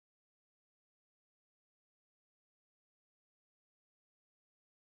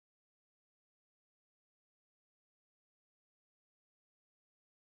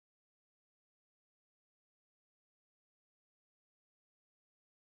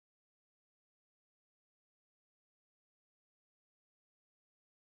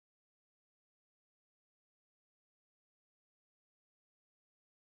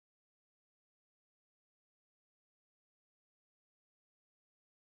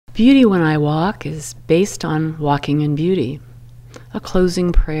Beauty When I Walk is based on walking in beauty, a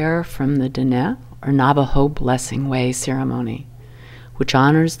closing prayer from the Diné, or Navajo Blessing Way ceremony, which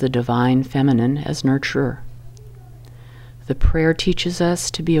honors the divine feminine as nurturer. The prayer teaches us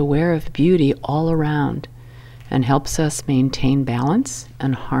to be aware of beauty all around and helps us maintain balance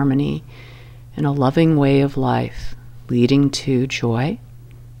and harmony in a loving way of life, leading to joy,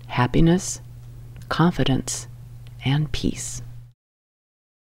 happiness, confidence, and peace.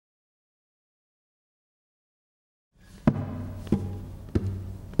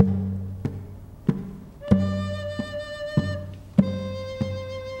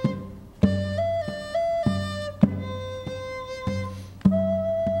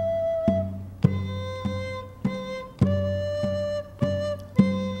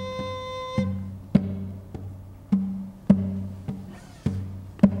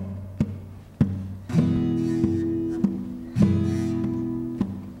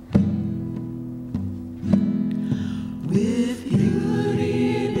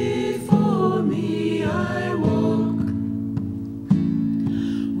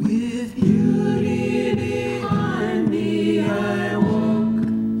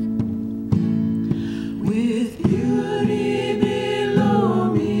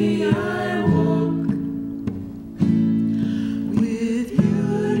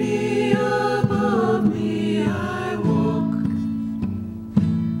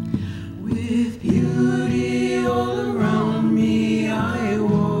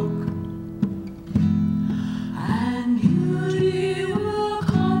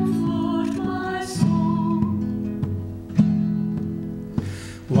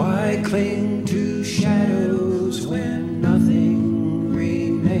 Why cling to shadows when nothing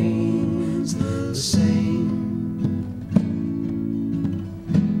remains the same?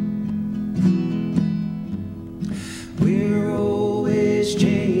 We're always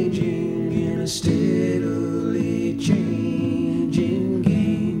changing in a steadily changing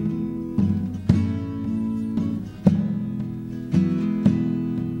game.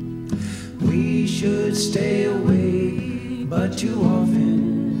 We should stay away, but too often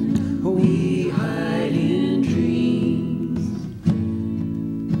we hide in dreams.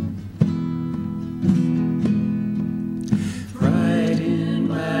 Frightened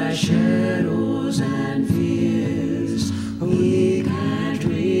by shadows and fears we can't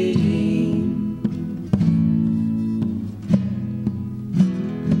redeem.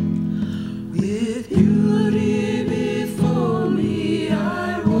 With beauty before me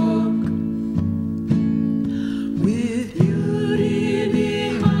I walk. With beauty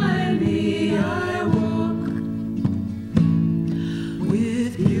behind me I walk.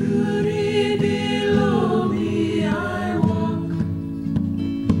 With beauty below me I walk.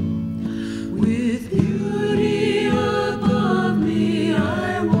 With beauty above me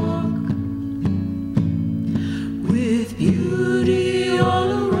I walk. With beauty all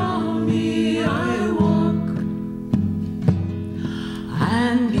around me I walk.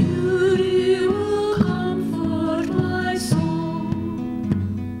 And beauty will comfort my soul.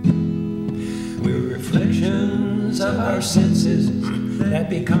 We're reflections of our senses that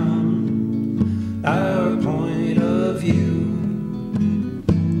become our point of view.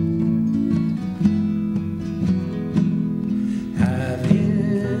 Have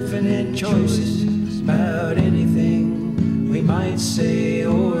infinite choices about anything we might say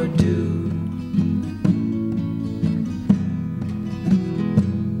or do.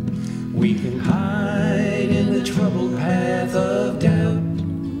 We can hide in the troubled path of doubt,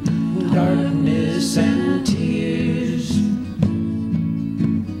 darkness and tears,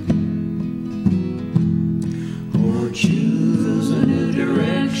 or choose a new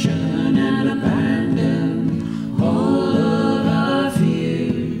direction and abandon all of our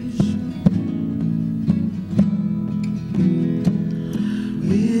fears.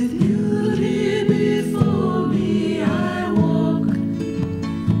 With beauty before me I walk.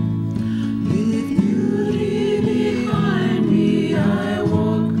 With beauty behind me I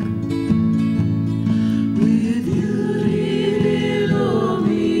walk. With beauty below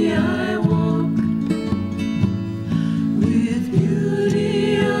me I walk. With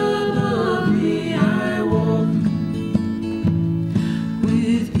beauty above me I walk.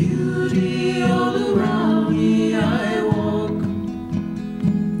 With beauty